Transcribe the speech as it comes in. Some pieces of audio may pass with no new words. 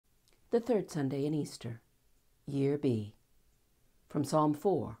The third Sunday in Easter, Year B. From Psalm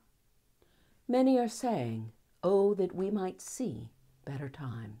 4. Many are saying, "Oh, that we might see better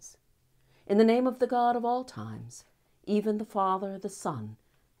times." In the name of the God of all times, even the Father, the Son,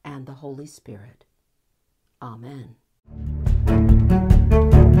 and the Holy Spirit. Amen.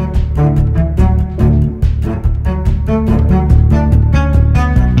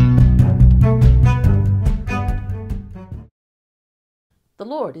 The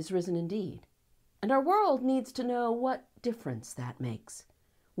Lord is risen indeed, and our world needs to know what difference that makes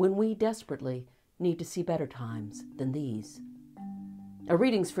when we desperately need to see better times than these. Our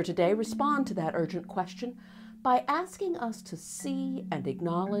readings for today respond to that urgent question by asking us to see and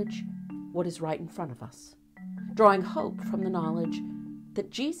acknowledge what is right in front of us, drawing hope from the knowledge that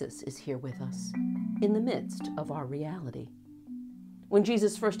Jesus is here with us in the midst of our reality. When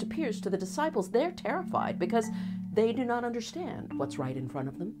Jesus first appears to the disciples, they're terrified because they do not understand what's right in front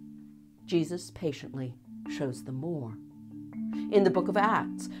of them. Jesus patiently shows them more. In the book of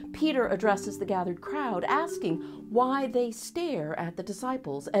Acts, Peter addresses the gathered crowd, asking why they stare at the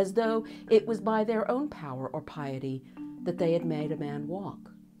disciples as though it was by their own power or piety that they had made a man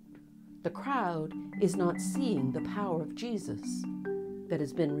walk. The crowd is not seeing the power of Jesus that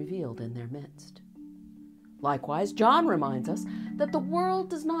has been revealed in their midst. Likewise, John reminds us that the world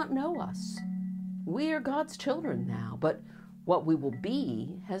does not know us. We are God's children now, but what we will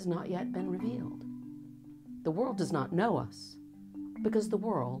be has not yet been revealed. The world does not know us because the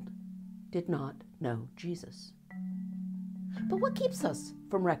world did not know Jesus. But what keeps us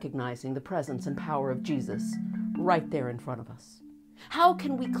from recognizing the presence and power of Jesus right there in front of us? How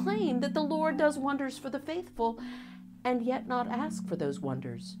can we claim that the Lord does wonders for the faithful and yet not ask for those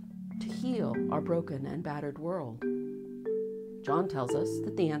wonders to heal our broken and battered world? John tells us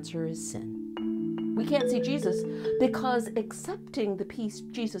that the answer is sin. We can't see Jesus because accepting the peace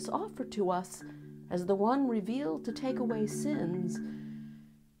Jesus offered to us as the one revealed to take away sins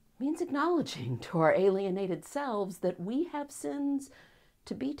means acknowledging to our alienated selves that we have sins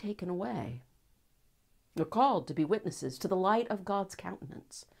to be taken away. We're called to be witnesses to the light of God's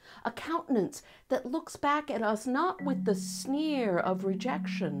countenance, a countenance that looks back at us not with the sneer of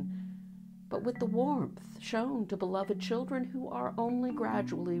rejection, but with the warmth shown to beloved children who are only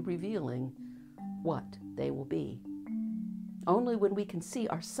gradually revealing what they will be. Only when we can see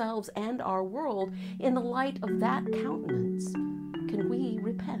ourselves and our world in the light of that countenance can we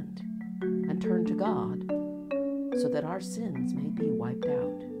repent and turn to God so that our sins may be wiped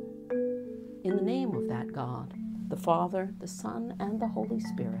out. In the name of that God, the Father, the Son, and the Holy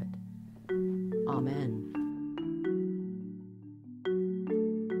Spirit. Amen.